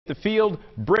the field,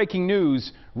 breaking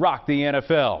news rocked the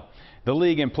NFL. The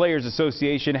League and Players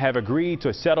Association have agreed to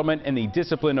a settlement in the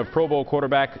discipline of Pro Bowl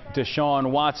quarterback Deshaun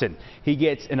Watson. He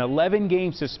gets an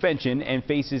 11-game suspension and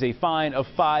faces a fine of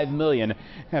 $5 million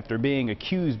after being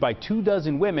accused by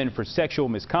 24 women for sexual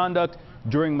misconduct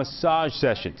during massage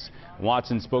sessions.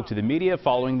 Watson spoke to the media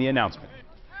following the announcement.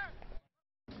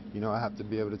 You know, I have to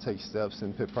be able to take steps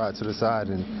and put pride to the side,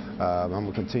 and I'm going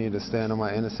to continue to stand on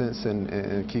my innocence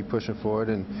and keep pushing forward.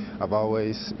 And I've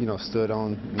always, you know, stood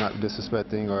on not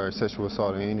disrespecting or sexual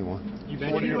assaulting anyone.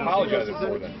 What are you apologizing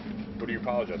for then? What are you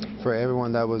apologizing for? For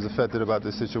everyone that was affected about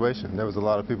this situation. There was a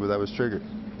lot of people that was triggered.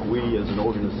 We as an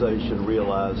organization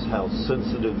realize how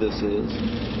sensitive this is,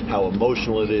 how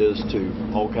emotional it is to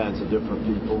all kinds of different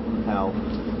people, how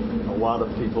a lot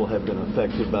of people have been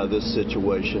affected by this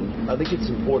situation. I think it's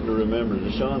important to remember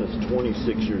Deshaun is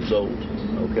 26 years old,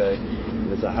 okay?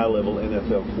 And it's a high-level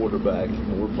NFL quarterback,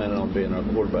 and we're planning on being our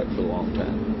quarterback for a long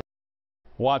time.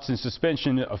 Watson's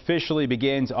suspension officially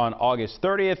begins on August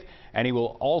 30th, and he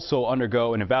will also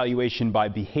undergo an evaluation by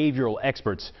behavioral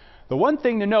experts. The one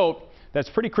thing to note that's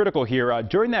pretty critical here,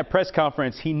 during that press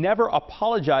conference, he never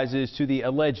apologizes to the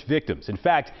alleged victims. In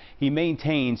fact, he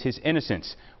maintains his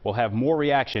innocence. We'll have more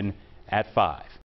reaction at 5.